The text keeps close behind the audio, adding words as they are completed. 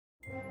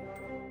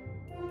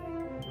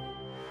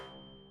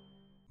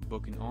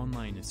book an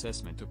online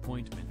assessment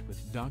appointment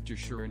with Dr.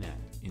 Sharon at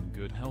In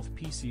Good Health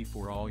PC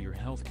for all your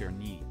healthcare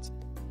needs.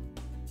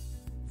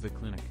 The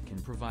clinic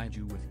can provide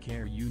you with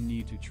care you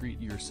need to treat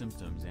your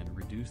symptoms and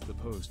reduce the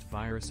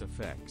post-virus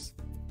effects.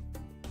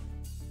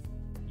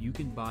 You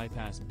can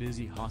bypass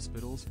busy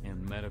hospitals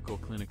and medical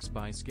clinics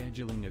by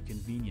scheduling a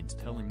convenient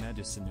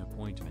telemedicine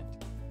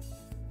appointment.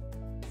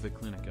 The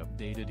clinic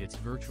updated its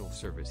virtual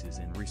services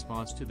in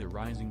response to the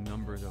rising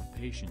numbers of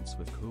patients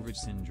with COVID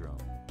syndrome.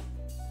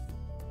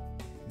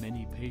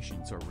 Many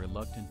patients are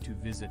reluctant to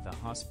visit the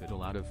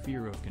hospital out of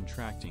fear of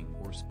contracting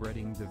or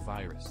spreading the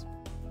virus.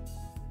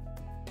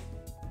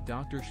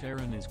 Dr.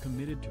 Sharon is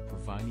committed to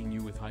providing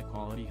you with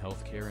high-quality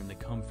healthcare in the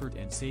comfort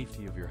and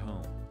safety of your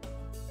home.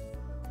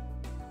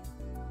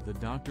 The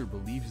doctor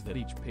believes that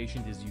each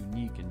patient is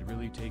unique and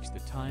really takes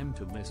the time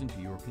to listen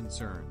to your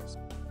concerns.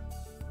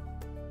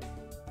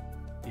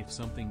 If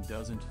something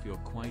doesn't feel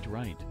quite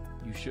right,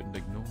 you shouldn't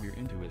ignore your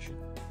intuition.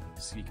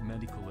 Seek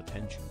medical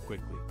attention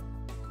quickly.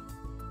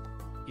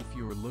 If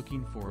you're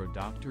looking for a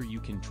doctor you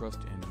can trust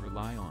and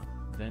rely on,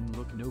 then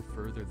look no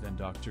further than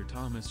Dr.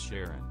 Thomas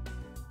Sharon.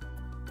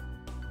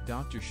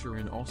 Dr.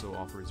 Sharon also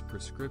offers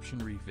prescription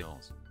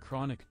refills,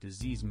 chronic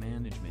disease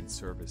management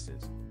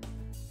services.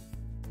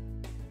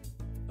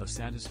 A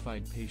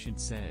satisfied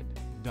patient said,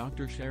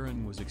 "Dr.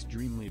 Sharon was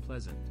extremely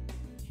pleasant.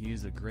 He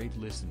is a great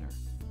listener."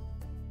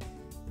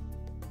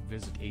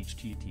 Visit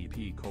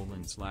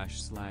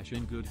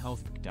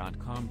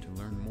http://ingoodhealth.com to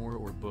learn more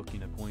or book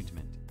an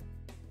appointment.